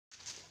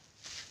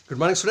Good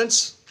morning, students.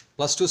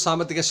 Plus 2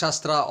 സാമ്പത്തിക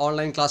ശാസ്ത്ര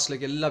online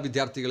ക്ലാസ്സിലേക്ക് എല്ലാ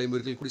വിദ്യാർത്ഥികളെയും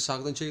ഒരിക്കൽ കൂടി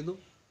സ്വാഗതം ചെയ്യുന്നു.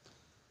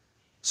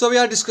 So we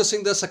are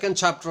discussing the second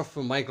chapter of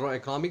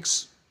Microeconomics.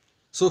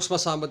 സൂക്ഷ്മ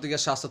സാമ്പത്തിക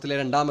ശാസ്ത്രത്തിലെ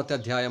രണ്ടാമത്തെ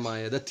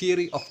അധ്യായമായ The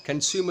Theory of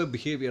Consumer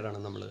Behavior ആണ്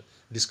നമ്മൾ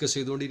ഡിസ്കസ്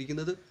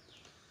ചെയ്തുകൊണ്ടിരിക്കുന്നത്.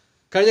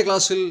 കഴിഞ്ഞ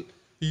ക്ലാസ്സിൽ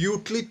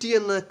യൂട്ടിലിറ്റി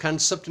എന്ന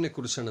കൺസെപ്റ്റിനെ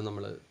കുറിച്ചാണ്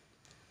നമ്മൾ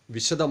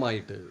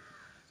വിശദമായിട്ട്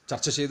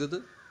ചർച്ച ചെയ്തത്.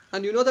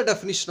 And you know the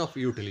definition of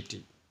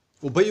utility.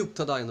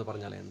 ഉപയുക്തത എന്ന്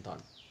പറഞ്ഞാൽ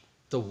എന്താണ്?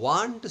 The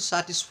want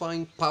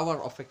satisfying power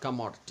of a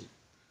commodity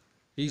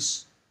is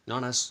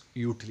known as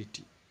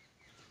utility.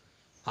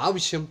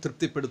 ആവശ്യം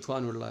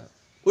തൃപ്തിപ്പെടുത്തുവാനുള്ള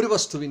ഒരു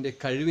വസ്തുവിൻ്റെ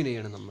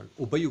കഴിവിനെയാണ് നമ്മൾ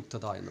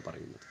ഉപയുക്തത എന്ന്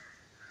പറയുന്നത്.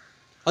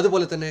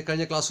 അതുപോലെ തന്നെ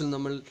കഴിഞ്ഞ ക്ലാസ്സിൽ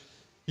നമ്മൾ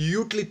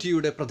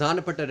യൂട്ടിലിറ്റിയുടെ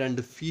പ്രധാനപ്പെട്ട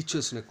രണ്ട്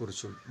ഫീച്ചേഴ്സിനെ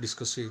കുറിച്ചും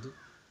ഡിസ്കസ് ചെയ്തു.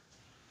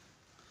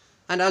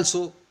 And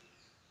also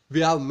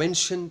we have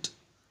mentioned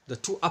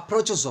the two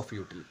approaches of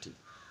utility.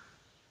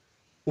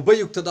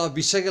 ഉപയുക്തത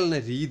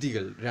വിശകലന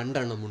രീതികൾ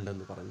രണ്ടെണ്ണം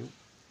ഉണ്ടെന്ന് പറഞ്ഞു.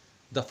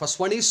 The first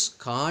one is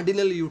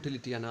cardinal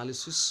utility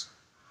analysis,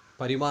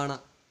 പരിമാണ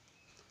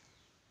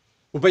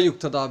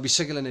ഉപയുക്തത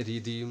വിശകലന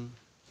രീതിയും.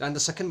 And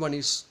the second one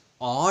is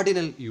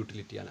ordinal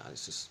utility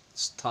analysis,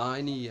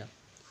 സ്ഥാനീയ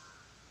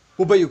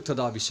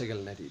ഉപയുക്തത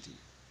വിശകലന രീതി.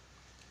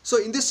 So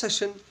in this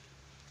session,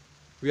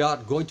 we are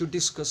going to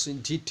discuss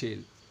in detail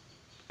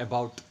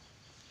about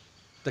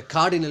the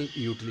cardinal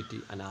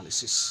utility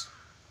analysis.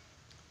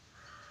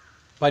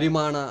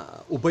 പരിമാണ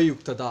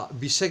ഉപയുക്തത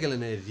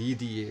വിശകലന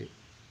രീതിയെ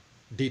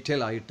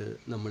detail ആയിട്ട്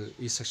നമ്മൾ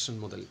ഈ session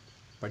മുതൽ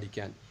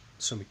പഠിക്കാൻ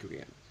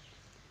ശ്രമിക്കുകയാണ്.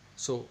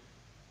 So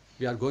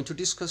we are going to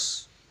discuss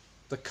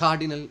the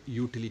cardinal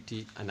utility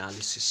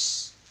analysis.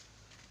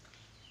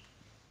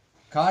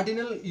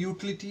 Cardinal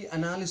utility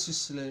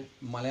അനാലിസിസിൽ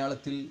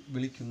മലയാളത്തിൽ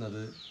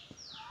വിളിക്കുന്നത്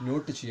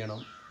നോട്ട്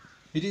ചെയ്യണം.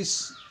 ഇറ്റ് ഈസ്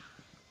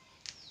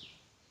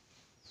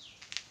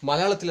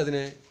മലയാളത്തിൽ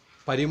അതിന്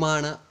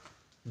പരിമാണ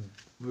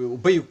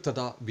ഉപയുക്തത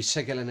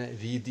വിശകലന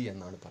രീതി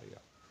എന്നാണ് പറയുക.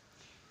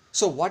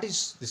 So what is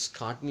this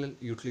cardinal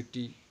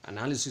utility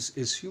analysis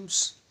assumes?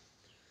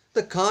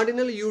 The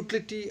cardinal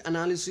utility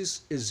analysis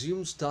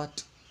assumes that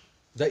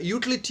the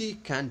utility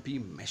can be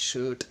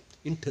measured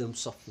in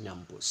terms of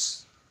numbers.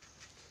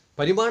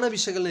 പരിമാണ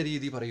വിശകലന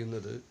രീതി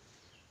പറയുന്നത്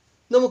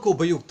നമുക്ക്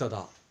ഉപയുക്തത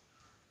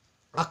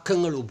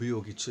അക്കങ്ങൾ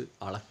ഉപയോഗിച്ച്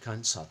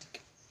അളക്കാൻ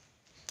സാധിക്കും.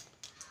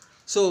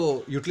 So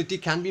utility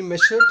can be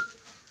measured.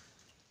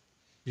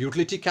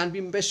 Utility can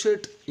be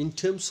measured in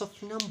terms of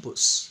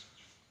numbers.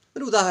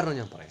 ഒരു ഉദാഹരണം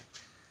ഞാൻ പറയാം.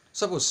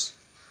 സപ്പോസ്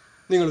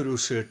നിങ്ങളൊരു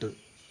ഷർട്ട്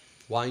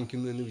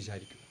വാങ്ങിക്കുന്നു എന്ന്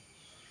വിചാരിക്കുന്നു.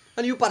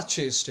 And you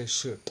purchased A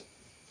shirt.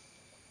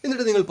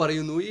 എന്നിട്ട് നിങ്ങൾ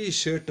പറയുന്നു, ഈ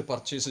ഷർട്ട്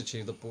പർച്ചേസ്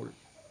ചെയ്തപ്പോൾ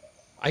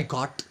ഐ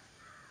ഗോട്ട്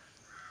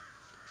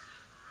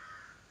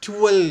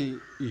 12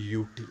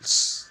 യൂട്ടിൽസ്.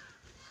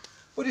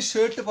 ഒരു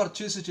ഷർട്ട്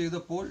പർച്ചേസ്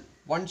ചെയ്തപ്പോൾ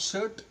one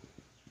shirt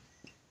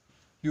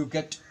you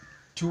get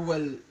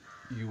 12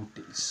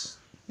 utils.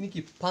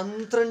 എനിക്ക്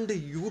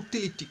 12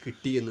 യൂട്ടിലിറ്റി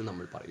കിട്ടിയെന്ന്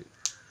നമ്മൾ പറയുന്നു.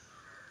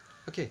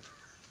 Okay,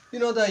 you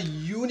know the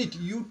unit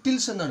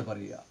utils എന്നാണ്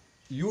പറയുക.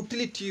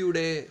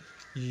 യൂട്ടിലിറ്റിയുടെ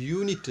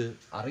യൂണിറ്റ്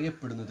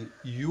അറിയപ്പെടുന്നത്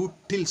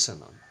യൂട്ടിൽസ്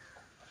എന്നാണ്.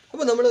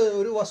 അപ്പോൾ നമ്മൾ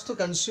ഒരു വസ്തു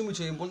കൺസ്യൂം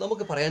ചെയ്യുമ്പോൾ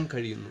നമുക്ക് പറയാൻ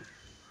കഴിയുന്നു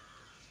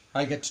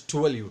ഐ ഗെറ്റ്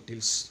 12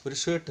 യൂട്ടിൽസ്. ഒരു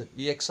ഷർട്ട്,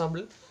 ഈ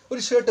എക്സാമ്പിൾ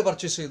ഒരു ഷർട്ട്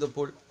പർച്ചേസ്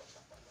ചെയ്തപ്പോൾ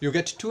യു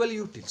ഗെറ്റ് 12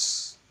 യൂട്ടിൽസ്.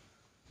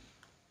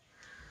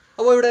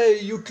 അപ്പോൾ ഇവിടെ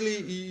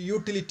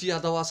യൂട്ടിലിറ്റി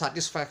അഥവാ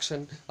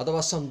സാറ്റിസ്ഫാക്ഷൻ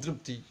അഥവാ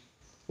സംതൃപ്തി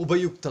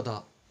ഉപയുക്തത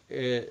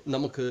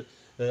നമുക്ക്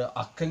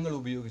അക്കങ്ങൾ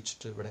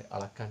ഉപയോഗിച്ചിട്ട് ഇവിടെ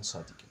അളക്കാൻ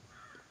സാധിക്കും.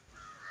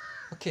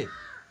 Okay,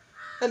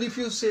 and if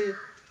you say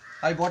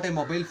I bought a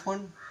mobile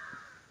phone,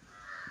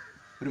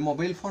 ഒരു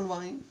മൊബൈൽ ഫോൺ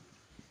വാങ്ങി,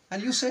 and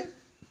you say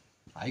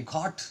I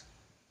got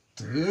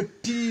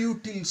 30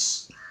 utils.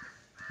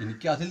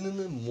 എനിക്ക് അതിൽ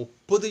നിന്ന്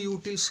 30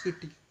 യൂട്ടിൽസ്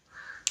കിട്ടി.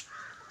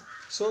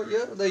 So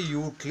here the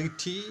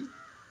utility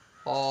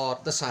or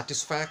the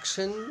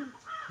satisfaction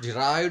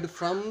derived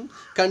from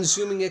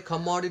consuming a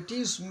commodity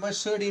is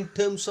measured in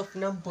terms of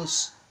numbers.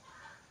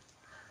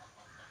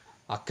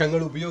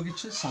 അക്കങ്ങൾ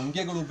ഉപയോഗിച്ച്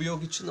സംഖ്യകൾ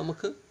ഉപയോഗിച്ച്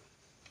നമുക്ക്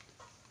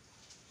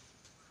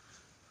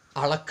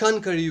അളക്കാൻ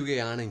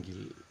കഴിയുകയാണെങ്കിൽ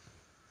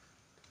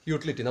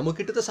യൂട്ടിലിറ്റി നമുക്ക്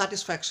കിട്ടുന്ന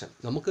സാറ്റിസ്ഫാക്ഷൻ,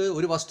 നമുക്ക്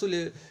ഒരു വസ്തു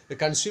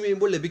കൺസ്യൂം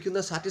ചെയ്യുമ്പോൾ ലഭിക്കുന്ന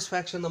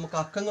സാറ്റിസ്ഫാക്ഷൻ നമുക്ക്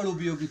അക്കങ്ങൾ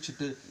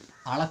ഉപയോഗിച്ചിട്ട്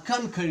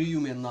അളക്കാൻ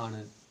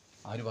കഴിയുമെന്നാണ്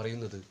ആര്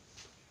പറയുന്നത്?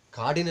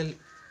 കാർഡിനൽ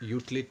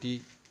യൂട്ടിലിറ്റി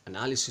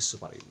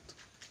അനാലിസിസ് പറയുന്നത്.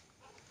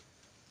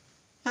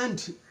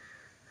 And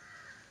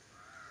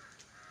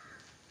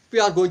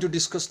we are going to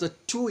discuss the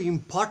two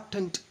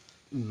important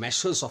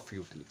measures of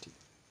utility.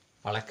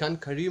 അളക്കാൻ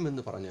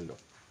കഴിയുമെന്ന് പറഞ്ഞല്ലോ.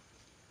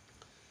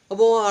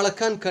 അപ്പോൾ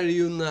അളക്കാൻ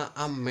കഴിയുന്ന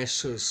ആ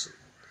മെഷേഴ്സ്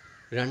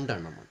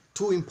രണ്ടെണ്ണമാണ്.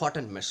 ടു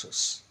ഇമ്പോർട്ടൻറ്റ്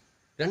മെഷേഴ്സ്,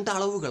 രണ്ട്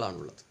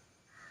അളവുകളാണുള്ളത്.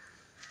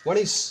 വൺ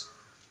ഈസ്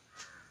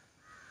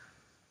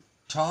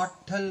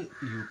ടോട്ടൽ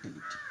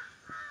യൂട്ടിലിറ്റി,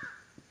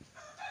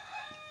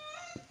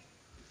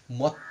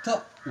 മൊത്ത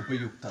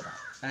ഉപയുക്തത.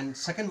 And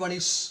second one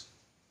is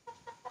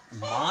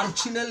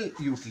marginal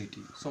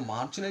utility. So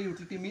marginal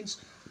utility means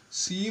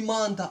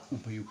സീമാന്ത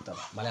ഉപയുക്തത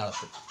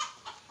മലയാളത്തിൽ.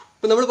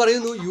 ഇപ്പം നമ്മൾ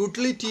പറയുന്നു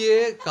യൂട്ടിലിറ്റിയെ,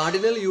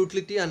 കാർഡിനൽ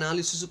യൂട്ടിലിറ്റി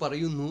അനാലിസിസ്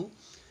പറയുന്നു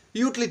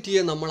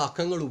യൂട്ടിലിറ്റിയെ നമ്മൾ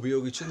അക്കങ്ങൾ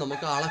ഉപയോഗിച്ച്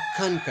നമുക്ക്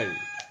അളക്കാൻ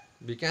കഴിയും.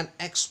 we can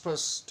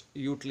express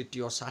utility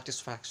or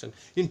satisfaction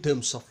in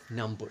terms of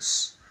numbers.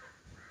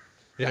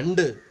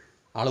 രണ്ട്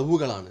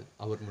അളവുകളാണ്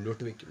അവർ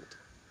മുന്നോട്ട് വയ്ക്കുന്നത്.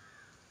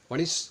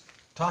 One is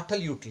total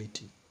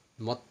utility,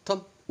 മൊത്തം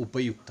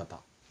ഉപയുക്തത.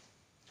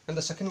 And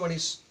the second one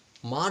is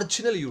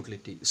marginal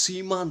utility,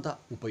 സീമാന്ത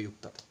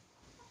ഉപയുക്തത.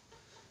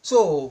 So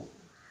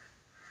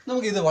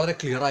നമുക്കിത് വളരെ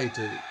ക്ലിയർ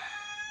ആയിട്ട്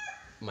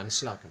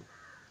മനസ്സിലാക്കണം.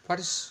 What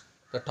is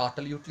the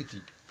total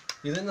utility?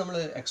 ഇതിന് നമ്മൾ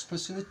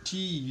എക്സ്പ്രസ് ചെയ്യുന്നത്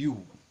TU.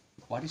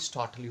 What is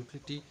total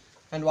utility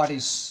and what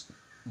is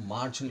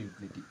marginal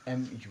utility,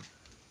 MU?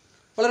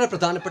 വളരെ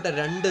പ്രധാനപ്പെട്ട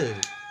രണ്ട്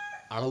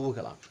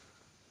അളവുകളാണ്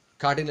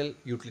കാർഡിനൽ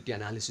യൂട്ടിലിറ്റി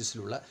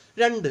അനാലിസിസിലുള്ള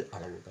രണ്ട്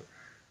അളവുകൾ.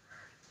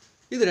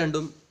 ഇത്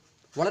രണ്ടും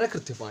വളരെ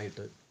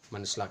കൃത്യമായിട്ട്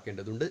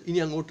മനസ്സിലാക്കേണ്ടതുണ്ട്. ഇനി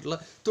അങ്ങോട്ടുള്ള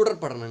തുടർ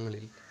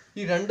പഠനങ്ങളിൽ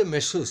ഈ രണ്ട്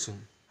മെഷേഴ്സും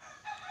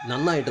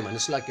നന്നായിട്ട്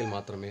മനസ്സിലാക്കിയാൽ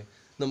മാത്രമേ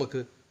നമുക്ക്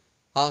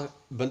ആ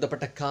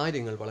ബന്ധപ്പെട്ട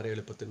കാര്യങ്ങൾ വളരെ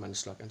എളുപ്പത്തിൽ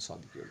മനസ്സിലാക്കാൻ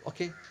സാധിക്കുകയുള്ളൂ.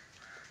 Okay,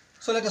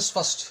 so let us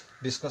first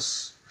discuss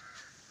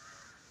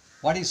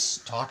what is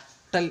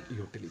total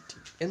utility.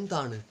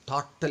 എന്താണ്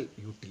ടോട്ടൽ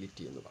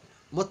യൂട്ടിലിറ്റി എന്ന് പറഞ്ഞാൽ,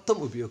 മൊത്തം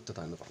ഉപയുക്തത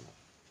എന്ന് പറഞ്ഞാൽ?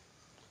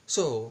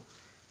 സോ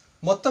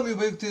മൊത്തം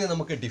ഉപയുക്തതയെ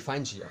നമുക്ക്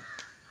ഡിഫൈൻ ചെയ്യാം.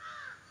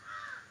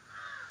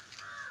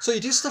 So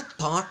it is the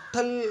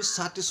total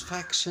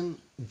satisfaction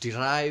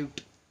derived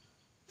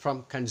from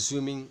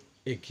consuming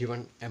a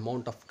given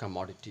amount of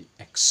commodity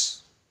X.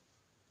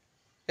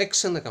 X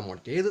എന്ന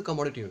കമ്മോഡിറ്റി, ഏത്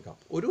കമ്മോഡിറ്റി എടുക്കാം,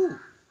 ഒരു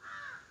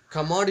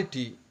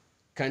കമ്മോഡിറ്റി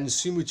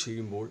കൺസ്യൂം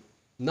ചെയ്യുമ്പോൾ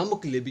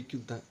നമുക്ക്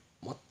ലഭിക്കുന്ന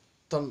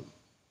മൊത്തം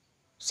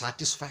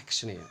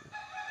സാറ്റിസ്ഫാക്ഷനെയാണ്,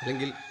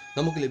 അല്ലെങ്കിൽ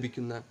നമുക്ക്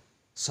ലഭിക്കുന്ന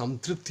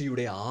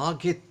സംതൃപ്തിയുടെ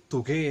ആകെ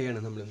തുകയെയാണ്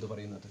നമ്മൾ എന്ത്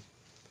പറയുന്നത്,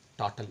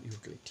 ടോട്ടൽ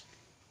യൂട്ടിലിറ്റി.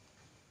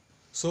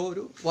 സോ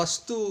ഒരു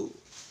വസ്തു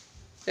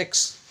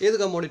എക്സ്, ഏത്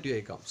കമ്മോഡിറ്റി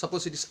ആയിരിക്കാം,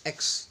 സപ്പോസ് ഇറ്റ് ഇസ്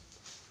എക്സ്,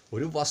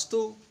 ഒരു വസ്തു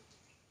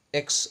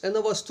എക്സ് എന്ന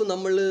വസ്തു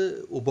നമ്മൾ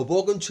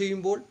ഉപഭോഗം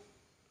ചെയ്യുമ്പോൾ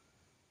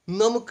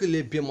നമുക്ക്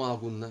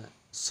ലഭ്യമാകുന്ന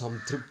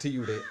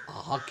സംതൃപ്തിയുടെ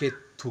ആകെ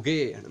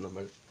തുകയെയാണ്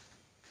നമ്മൾ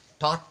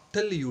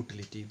ടോട്ടൽ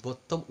യൂട്ടിലിറ്റി,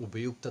 മൊത്തം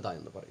ഉപയുക്തത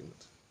എന്ന്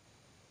പറയുന്നത്.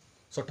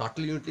 So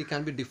total utility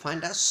can be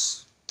defined as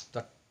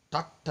the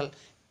total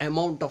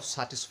amount of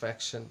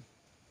satisfaction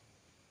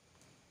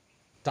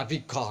that we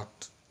got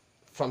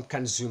from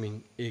consuming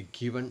a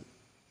given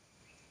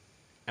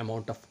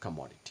amount of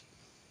commodity.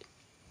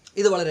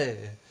 ഇത് വളരെ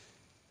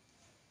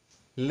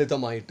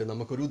ലളിതമായിട്ട്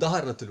നമുക്കൊരു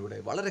ഉദാഹരണത്തിലൂടെ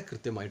വളരെ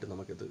കൃത്യമായിട്ട്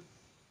നമുക്കിത്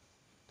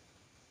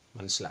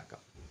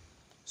മനസ്സിലാക്കാം.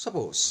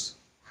 സപ്പോസ്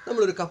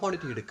നമ്മളൊരു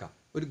കമ്മോഡിറ്റി എടുക്കാം,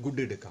 ഒരു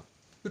ഗുഡ് എടുക്കാം.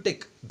 You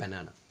take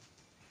banana.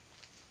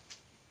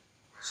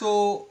 So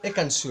A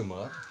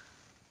consumer,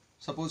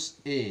 suppose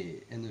A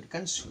എന്നൊരു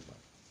കൺസ്യൂമർ,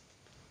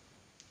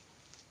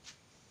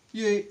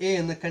 ഈ എ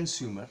എന്ന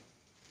കൺസ്യൂമർ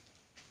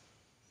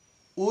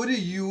ഒരു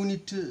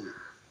യൂണിറ്റ്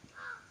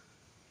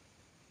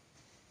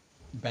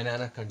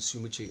ബനാന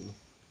കൺസ്യൂം ചെയ്യുന്നു.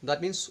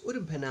 ദാറ്റ് മീൻസ് ഒരു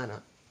ബനാന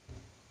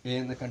എ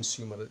എന്ന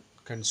കൺസ്യൂമർ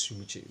കൺസ്യൂം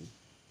ചെയ്യുന്നു.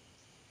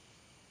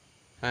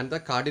 And the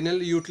cardinal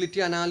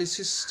utility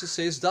analysis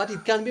says that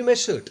it can be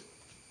measured.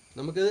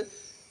 നമുക്ക്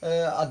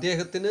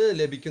അദ്ദേഹത്തിന്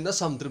ലഭിക്കുന്ന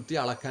സംതൃപ്തി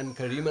അളക്കാൻ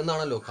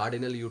കഴിയുമെന്നാണല്ലോ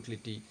കാർഡിനൽ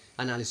യൂട്ടിലിറ്റി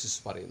അനാലിസിസ്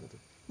പറയുന്നത്.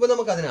 അപ്പോൾ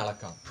നമുക്കതിനെ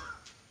അളക്കാം.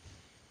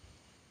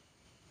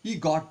 He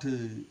got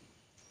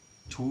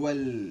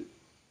 12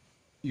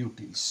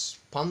 utils,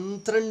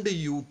 12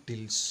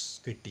 utils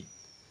കിട്ടി,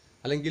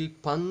 അല്ലെങ്കിൽ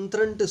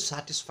 12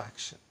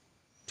 സാറ്റിസ്ഫാക്ഷൻ,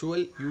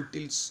 12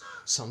 യൂട്ടിൽസ്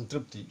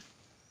സംതൃപ്തി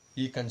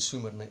ഈ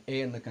കൺസ്യൂമറിന്, എ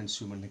എന്ന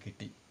കൺസ്യൂമറിന്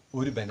കിട്ടി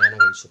ഒരു ബനാന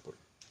കഴിച്ചപ്പോൾ.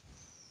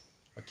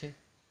 ഓക്കെ,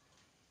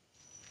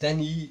 ദെൻ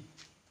ഈ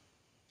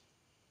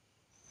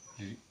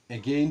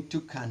അഗെയിൻ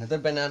ടുക്ക് അനദർ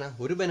ബനാന,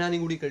 ഒരു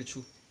ബനാനയും കൂടി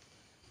കഴിച്ചു,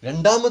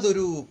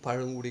 രണ്ടാമതൊരു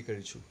പഴം കൂടി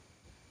കഴിച്ചു.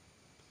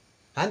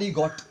 ആൻഡ് ഈ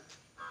ഗോട്ട്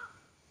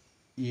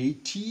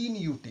 18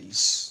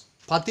 യൂട്ടിൽസ്,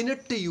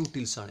 18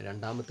 യൂട്ടിൽസ് ആണ്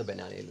രണ്ടാമത്തെ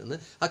ബനാനയിൽ നിന്ന്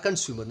ആ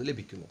കൺസ്യൂമറിന്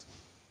ലഭിക്കുന്നത്.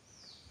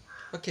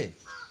 ഓക്കെ,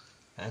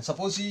 ആൻഡ്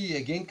സപ്പോസ് ഈ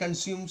again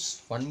consumes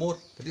one more,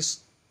 that is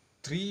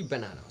 3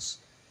 bananas,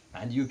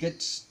 and you get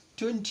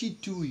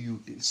 22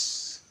 utils.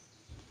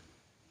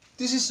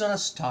 This is not a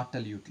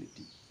total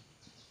utility.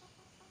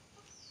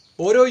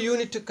 ഓരോ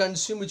യൂണിറ്റ്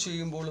കൺസ്യൂം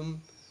ചെയ്യുമ്പോഴും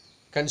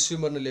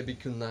കൺസ്യൂമറിന്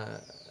ലഭിക്കുന്ന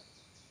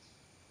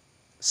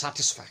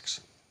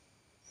സാറ്റിസ്ഫാക്ഷൻ,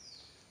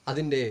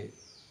 അതിൻ്റെ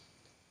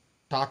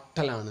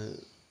ടോട്ടലാണ്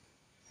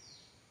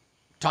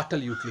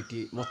ടോട്ടൽ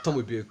യൂട്ടിലിറ്റി, മൊത്തം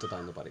ഉപയുക്തത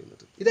എന്ന്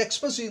പറയുന്നത്. ഇത്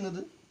എക്സ്പ്രസ്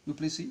ചെയ്യുന്നത്, യു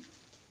പ്ലീസ് സി,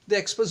 ഇത്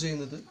എക്സ്പ്രസ്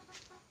ചെയ്യുന്നത്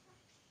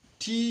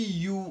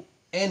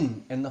TUN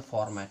എന്ന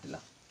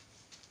ഫോർമാറ്റിലാണ്.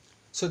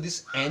 So this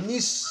N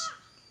is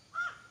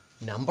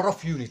number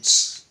of units,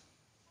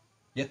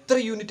 എത്ര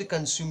യൂണിറ്റ്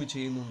കൺസ്യൂം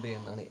ചെയ്യുന്നുണ്ട്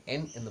എന്നാണ്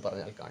N എന്ന്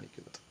പറഞ്ഞാൽ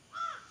കാണിക്കുന്നത്.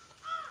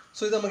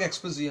 സോ ഇത് നമുക്ക്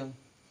എക്സ്പ്രസ് ചെയ്യാം.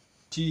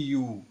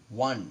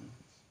 TU1,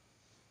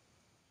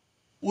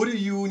 ഒരു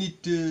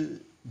യൂണിറ്റ്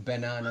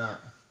ബനാന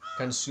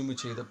കൺസ്യൂം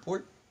ചെയ്തപ്പോൾ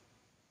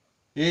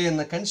എ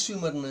എന്ന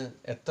കൺസ്യൂമറിന്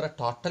എത്ര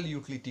ടോട്ടൽ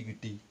യൂട്ടിലിറ്റി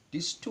കിട്ടി? It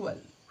is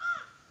 12.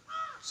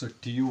 So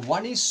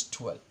TU1 is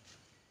 12.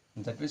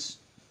 That is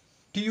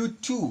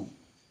TU2,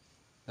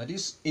 that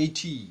is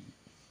 18.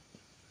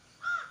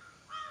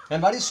 And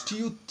what is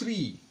TU3?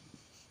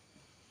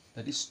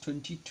 That is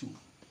 22.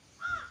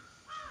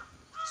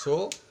 So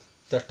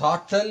the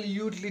total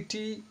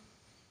utility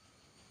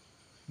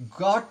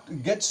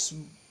gets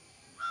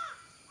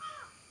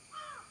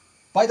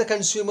by the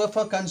consumer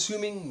for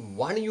consuming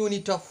 1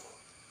 unit of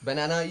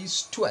banana is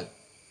 12.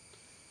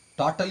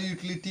 Total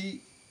utility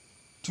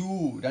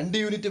 2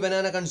 unit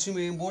banana consume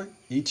ചെയ്യുമ്പോൾ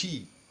 18.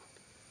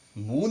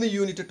 3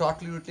 unit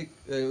total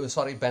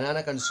utility banana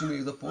consume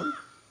ചെയ്തപ്പോൾ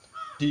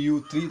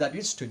TU3, that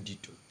is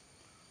 22.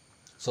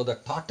 So the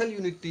total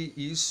unity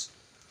is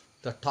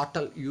the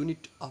total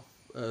unit of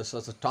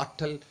the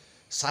total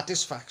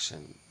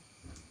satisfaction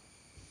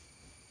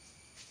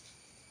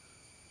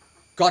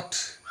got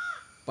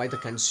by the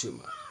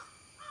consumer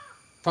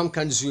from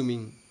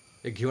consuming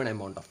a given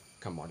amount of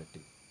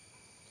commodity.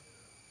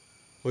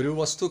 ഒരു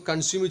വസ്തു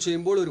consume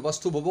ചെയ്യുമ്പോൾ, ഒരു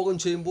വസ്തു ഉപഭോഗം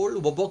ചെയ്യുമ്പോൾ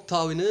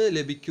ഉപഭോക്താവിന്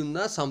ലഭിക്കുന്ന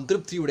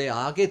സംതൃപ്തിയുടെ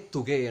ആകെ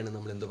തുകയാണ്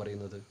നമ്മൾ എന്ത്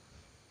പറയുന്നത്?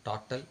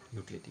 Total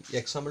utility. ഈ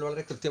എക്സാമ്പിൾ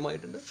വളരെ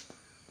കൃത്യമായിട്ടുണ്ട്.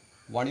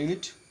 1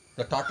 unit,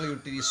 the total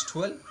utility is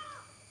 12.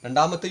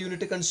 രണ്ടാമത്തെ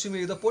യൂണിറ്റ് കൺസ്യൂം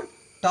ചെയ്തപ്പോൾ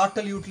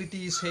total utility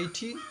is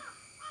 18.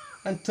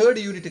 And third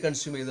unit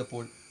consume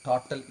ചെയ്തപ്പോൾ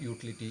total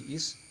utility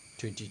is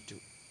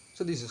 22.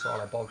 So this is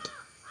all about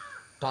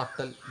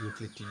total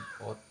utility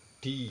or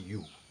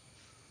TU.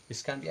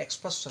 This can be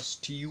expressed as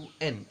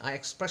TUN. ആ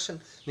expression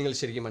നിങ്ങൾ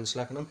ശരിക്കും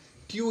മനസ്സിലാക്കണം.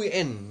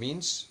 TUN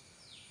means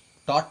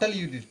total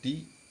utility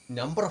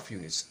number of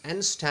units. N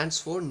stands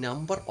for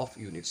number of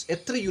units.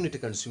 എത്ര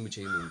unit consume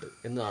ചെയ്യുന്നുണ്ട്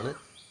എന്നാണ്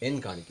N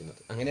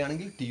കാണിക്കുന്നത്.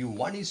 അങ്ങനെയാണെങ്കിൽ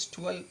TU1 is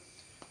 12,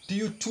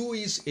 TU2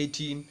 is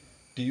 18,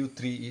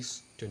 TU3 is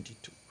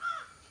 22.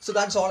 So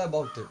that's all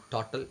about the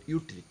total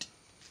utility.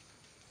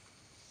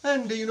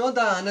 And you know,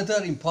 the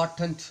another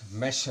important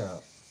measure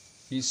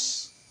is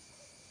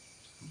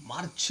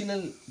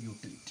marginal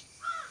utility.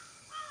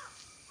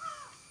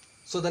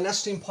 So the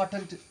next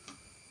important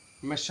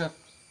measure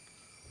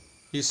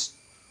is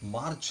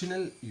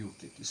marginal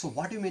utility. So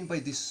what do you mean by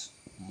this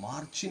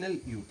marginal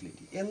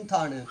utility?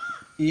 എന്താണ്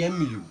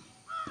MU?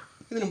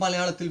 ഇതിന്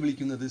മലയാളത്തിൽ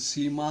വിളിക്കുന്നത്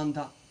സീമാന്ത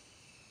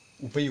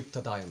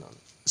ഉപയുക്തത എന്നാണ്.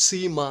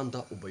 സീമാന്ത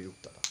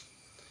ഉപയുക്തത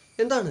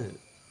എന്താണ്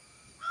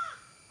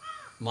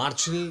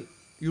marginal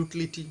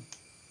utility?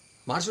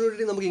 Marginal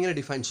utility നമുക്ക് ഇങ്ങനെ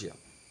define ചെയ്യാം.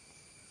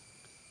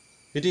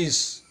 It is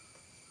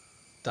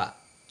the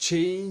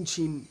change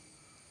in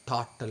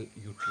total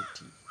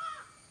utility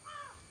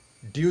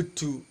due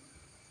to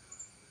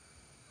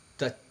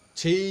the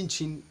change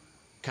in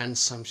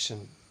consumption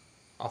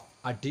of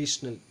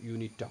additional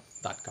unit of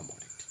that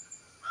commodity.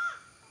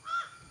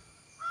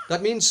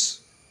 That means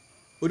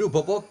ഒരു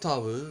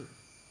ഉപഭോക്താവ്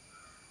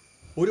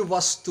ഒരു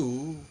വസ്തു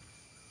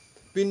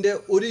പിന്നെ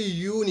ഒരു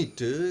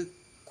യൂണിറ്റ്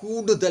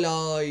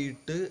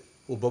കൂടുതലായിട്ട്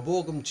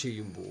ഉപഭോഗം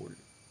ചെയ്യുമ്പോൾ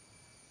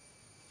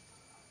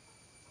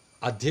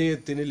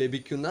അദ്ദേഹത്തിന്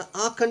ലഭിക്കുന്ന,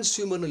 ആ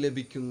കൺസ്യൂമറിന്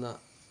ലഭിക്കുന്ന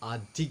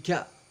അധിക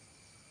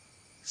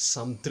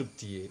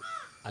സംതൃപ്തിയെ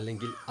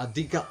അല്ലെങ്കിൽ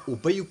അധിക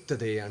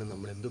ഉപയുക്തതയാണ്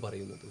നമ്മൾ എന്ത്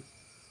പറയുന്നത്?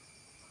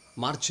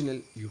 മാർജിനൽ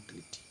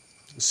യൂട്ടിലിറ്റി,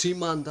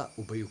 സീമാന്ത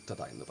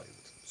ഉപയുക്തത എന്ന്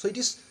പറയുന്നത്. So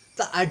it is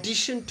the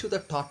addition to the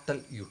total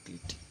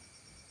utility.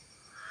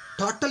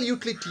 Total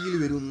യൂട്ടിലിറ്റിയിൽ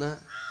വരുന്ന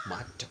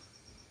മാറ്റം,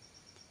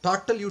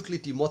 ടോട്ടൽ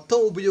യൂട്ടിലിറ്റി മൊത്തം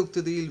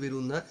ഉപയുക്തതയിൽ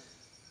വരുന്ന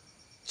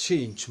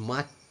ചേഞ്ച്,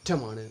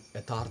 മാറ്റമാണ്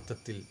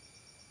യഥാർത്ഥത്തിൽ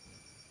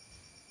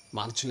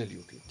മാർജിനൽ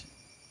യൂട്ടിലിറ്റി.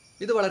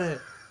 ഇത് വളരെ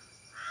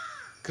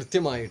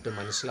കൃത്യമായിട്ട്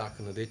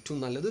മനസ്സിലാക്കുന്നത് ഏറ്റവും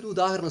നല്ലതൊരു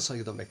ഉദാഹരണ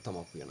സഹിതം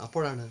വ്യക്തമാക്കുകയാണ്.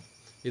 അപ്പോഴാണ്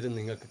ഇത്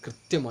നിങ്ങൾക്ക്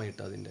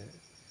കൃത്യമായിട്ട് അതിൻ്റെ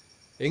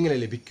എങ്ങനെ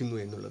ലഭിക്കുന്നു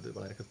എന്നുള്ളത്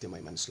വളരെ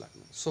കൃത്യമായി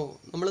മനസ്സിലാക്കുന്നത്. സോ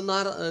നമ്മൾ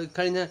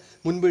കഴിഞ്ഞ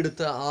മുൻപ്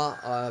എടുത്ത ആ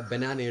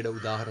ബനാനയുടെ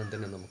ഉദാഹരണം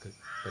തന്നെ നമുക്ക്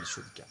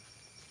പരിശോധിക്കാം.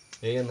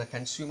 എ എന്ന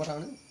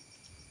കൺസ്യൂമറാണ്,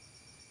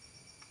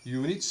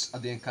 യൂണിറ്റ്സ്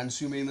അദ്ദേഹം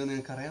കൺസ്യൂം ചെയ്യുന്നത്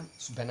നിങ്ങൾക്കറിയാം.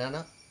 ബനാന,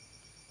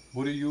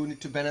 ഒരു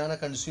യൂണിറ്റ് ബനാന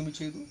കൺസ്യൂം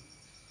ചെയ്തു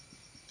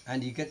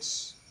and he gets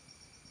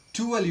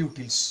 12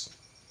 utils.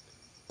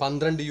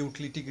 12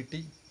 utility കിട്ടി.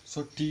 So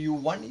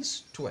TU1 is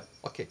 12.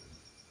 Okay.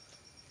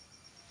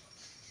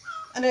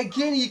 And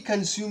again he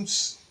consumes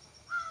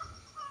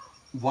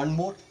one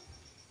more.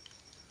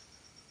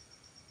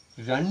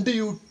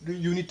 2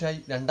 യൂണിറ്റായി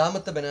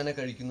രണ്ടാമത്തെ ബനാന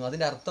കഴിക്കുന്നു.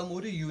 അതിൻ്റെ അർത്ഥം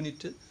ഒരു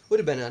യൂണിറ്റ്,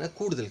 ഒരു ബനാന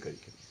കൂടുതൽ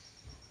കഴിക്കുന്നു.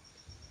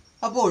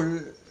 അപ്പോൾ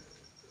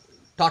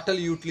ടോട്ടൽ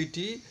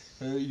യൂട്ടിലിറ്റി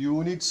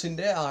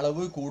യൂണിറ്റ്സിൻ്റെ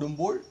അളവ്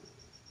കൂടുമ്പോൾ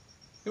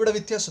ഇവിടെ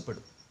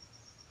വ്യത്യാസപ്പെടും.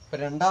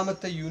 ഇപ്പോൾ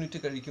രണ്ടാമത്തെ യൂണിറ്റ്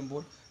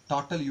കഴിക്കുമ്പോൾ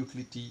ടോട്ടൽ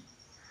യൂട്ടിലിറ്റി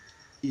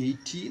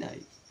 18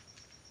 ആയി.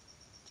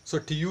 So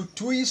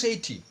TU2 is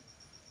 18.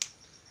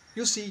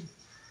 U C,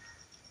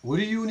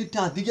 ഒരു യൂണിറ്റ്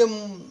അധികം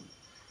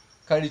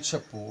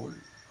കഴിച്ചപ്പോൾ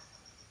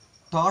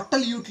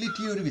ടോട്ടൽ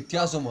യൂട്ടിലിറ്റി ഒരു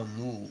വ്യത്യാസം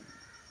വന്നു.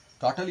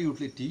 ടോട്ടൽ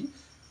യൂട്ടിലിറ്റി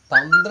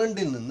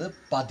 12 നിന്ന്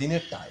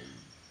 18 ആയി.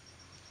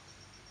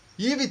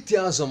 ഈ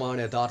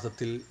വ്യത്യാസമാണ്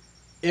യഥാർത്ഥത്തിൽ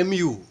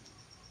MU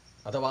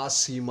അഥവാ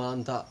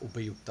സീമാന്ത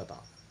ഉപയുക്തത.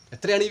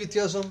 എത്രയാണ് ഈ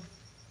വ്യത്യാസം?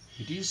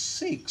 It is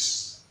 6.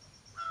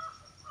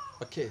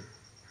 Okay.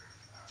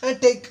 And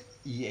take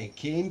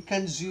again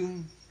consume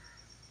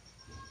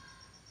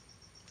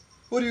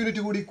ഒരു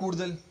യൂണിറ്റ് കൂടി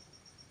കൂടുതൽ,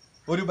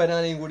 ഒരു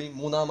ബനാനയും കൂടി,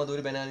 മൂന്നാമത്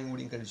ഒരു ബനാനയും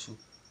കൂടിയും കഴിച്ചു,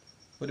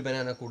 ഒരു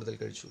ബനാന കൂടുതൽ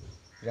കഴിച്ചു,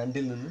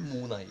 2 നിന്ന്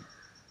 3 ആയി.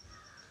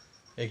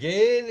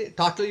 Again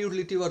ടോട്ടൽ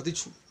യൂട്ടിലിറ്റി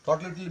വർദ്ധിച്ചു,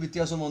 ടോട്ടൽ യൂട്ടിലിറ്റി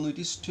വ്യത്യാസം വന്നു.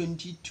 It is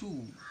 22.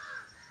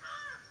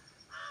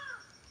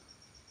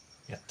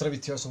 എത്ര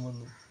വ്യത്യാസം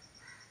വന്നു?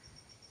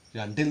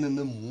 2ൽ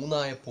നിന്ന് 3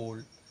 ആയപ്പോൾ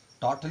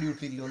ടോട്ടൽ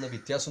യൂട്ടിലിറ്റിയിൽ വന്ന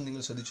വ്യത്യാസം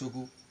നിങ്ങൾ ശ്രദ്ധിച്ചു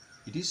നോക്കൂ.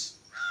 It is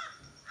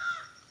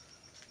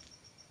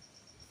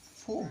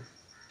 4.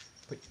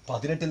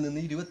 18ൽ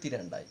നിന്ന്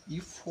 22 ഈ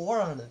 4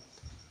 ആണ്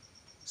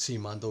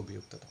സീമാന്ത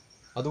ഉപയുക്തത.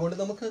 അതുകൊണ്ട്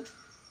നമുക്ക്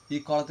ഈ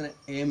കോളത്തിന്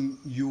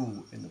MU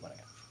എന്ന്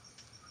പറയാം.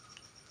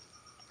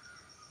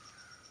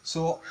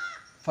 സോ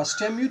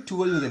ഫസ്റ്റ് MU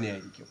 12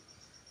 തന്നെയായിരിക്കും.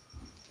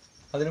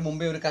 അതിന്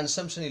മുമ്പേ ഒരു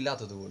കൺസംഷൻ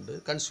ഇല്ലാത്തതുകൊണ്ട്,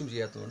 കൺസ്യൂം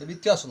ചെയ്യാത്തതുകൊണ്ട്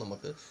വ്യത്യാസം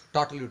നമുക്ക്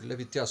ടോട്ടൽ യൂട്ടിലെ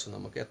വ്യത്യാസം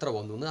നമുക്ക് എത്ര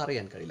വന്നു എന്ന്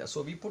അറിയാൻ കഴിയില്ല. So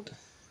we put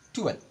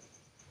 12.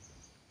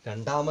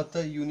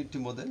 രണ്ടാമത്തെ യൂണിറ്റ്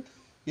മുതൽ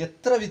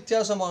എത്ര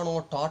വ്യത്യാസമാണോ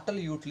ടോട്ടൽ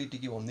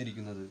യൂട്ടിലിറ്റിക്ക്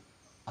വന്നിരിക്കുന്നത്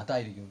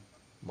അതായിരിക്കും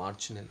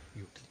marginal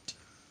utility.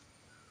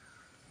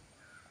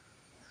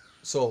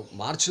 So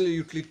marginal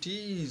utility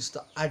is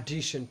the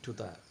addition to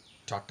the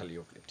total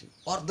utility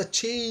or the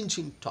change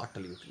in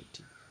total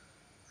utility.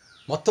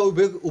 മൊത്ത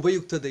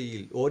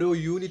ഉപയുക്തതയിൽ ഓരോ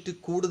യൂണിറ്റ്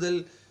കൂടുതൽ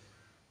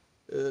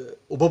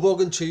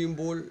ഉപഭോഗം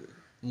ചെയ്യുമ്പോൾ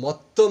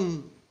മൊത്തം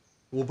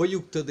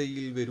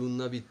ഉപയുക്തതയിൽ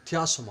വരുന്ന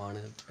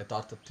വ്യത്യാസമാണ്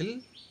യഥാർത്ഥത്തിൽ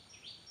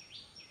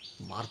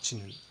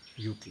മാർജിനൽ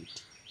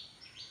യൂട്ടിലിറ്റി.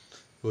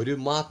 ഒരു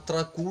മാത്ര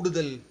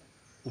കൂടുതൽ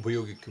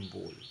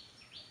ഉപയോഗിക്കുമ്പോൾ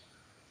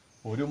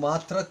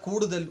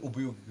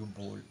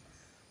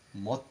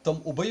മൊത്തം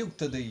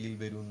ഉപയുക്തതയിൽ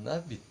വരുന്ന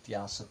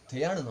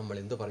വ്യത്യാസത്തെയാണ് നമ്മൾ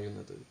എന്ത്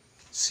പറയുന്നത്?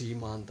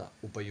 സീമാന്ത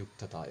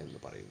ഉപയുക്തത എന്ന്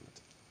പറയുന്നത്.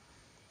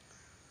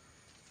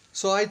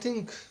 So I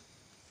think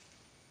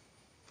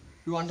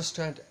you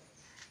understand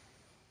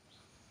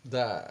the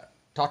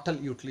total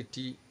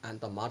utility and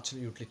the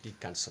marginal utility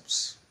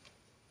concepts.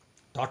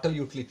 Total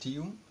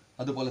യൂട്ടിലിറ്റിയും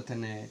അതുപോലെ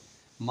തന്നെ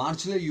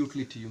മാർജിനൽ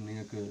യൂട്ടിലിറ്റിയും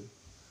നിങ്ങൾക്ക്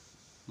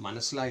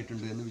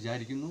മനസ്സിലായിട്ടുണ്ട് എന്ന്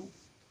വിചാരിക്കുന്നു.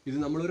 ഇത്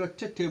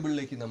നമ്മളൊരൊറ്റ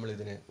ടേബിളിലേക്ക്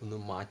നമ്മളിതിനെ ഒന്ന്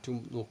മാറ്റും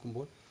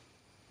നോക്കുമ്പോൾ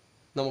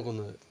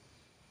നമുക്കൊന്ന്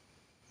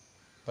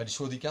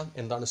പരിശോധിക്കാം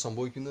എന്താണ്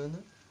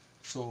സംഭവിക്കുന്നതെന്ന്.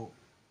 സോ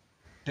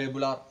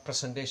ടേബിളാർ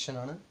പ്രസൻറ്റേഷൻ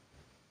ആണ്.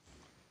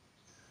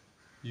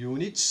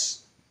 Units,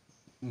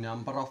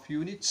 number of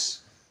units,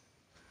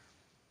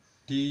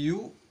 TU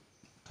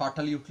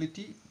total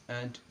utility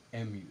and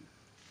MU.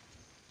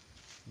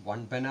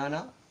 1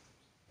 banana,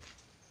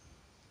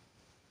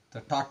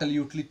 the total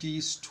utility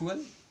is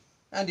 12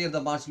 and here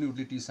the marginal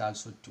utility is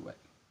also 12.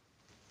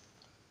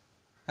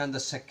 And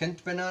the second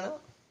banana,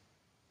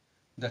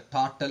 the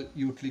total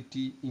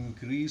utility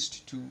increased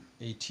to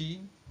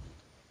 18.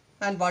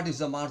 And what is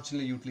the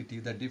marginal utility?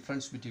 The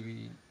difference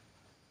between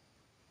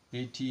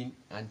 18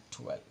 and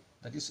 12.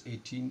 That is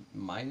 18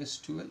 minus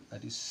 12,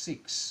 that is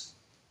 6.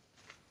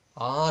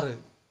 6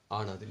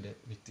 ആണ് അതിൻ്റെ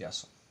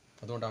വ്യത്യാസം.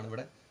 അതുകൊണ്ടാണ്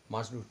ഇവിടെ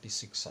marginal utility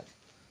 6 ആയി.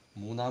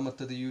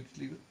 മൂന്നാമത്തത്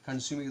utility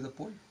consume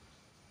ചെയ്തപ്പോൾ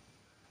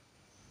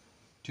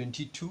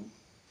 22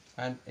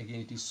 and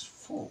again it is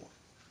 4.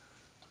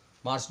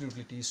 Marginal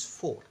utility is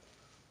 4.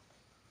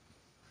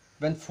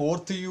 When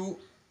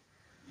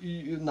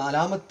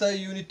നാലാമത്തെ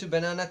unit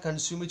banana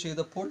consume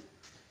ചെയ്തപ്പോൾ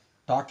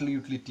total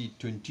utility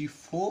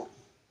 24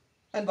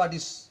 and what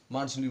is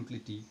marginal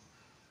utility?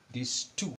 It is 2.